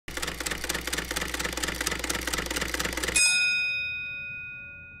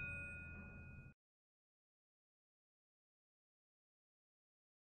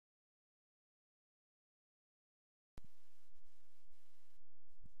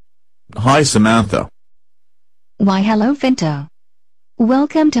Hi Samantha. Why hello Vinto.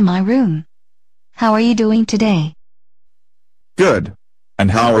 Welcome to my room. How are you doing today? Good.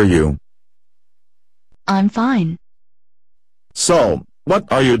 And how are you? I'm fine. So,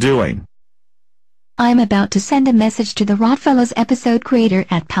 what are you doing? I'm about to send a message to the Rodfellows episode creator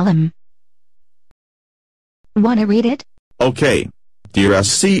at Pelham. Wanna read it? Okay. Dear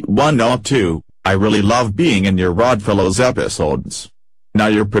SC102, I really love being in your Rodfellows episodes. Now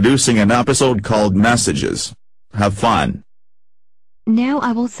you're producing an episode called Messages. Have fun. Now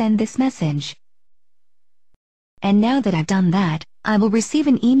I will send this message. And now that I've done that, I will receive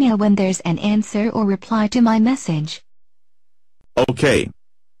an email when there's an answer or reply to my message. Okay.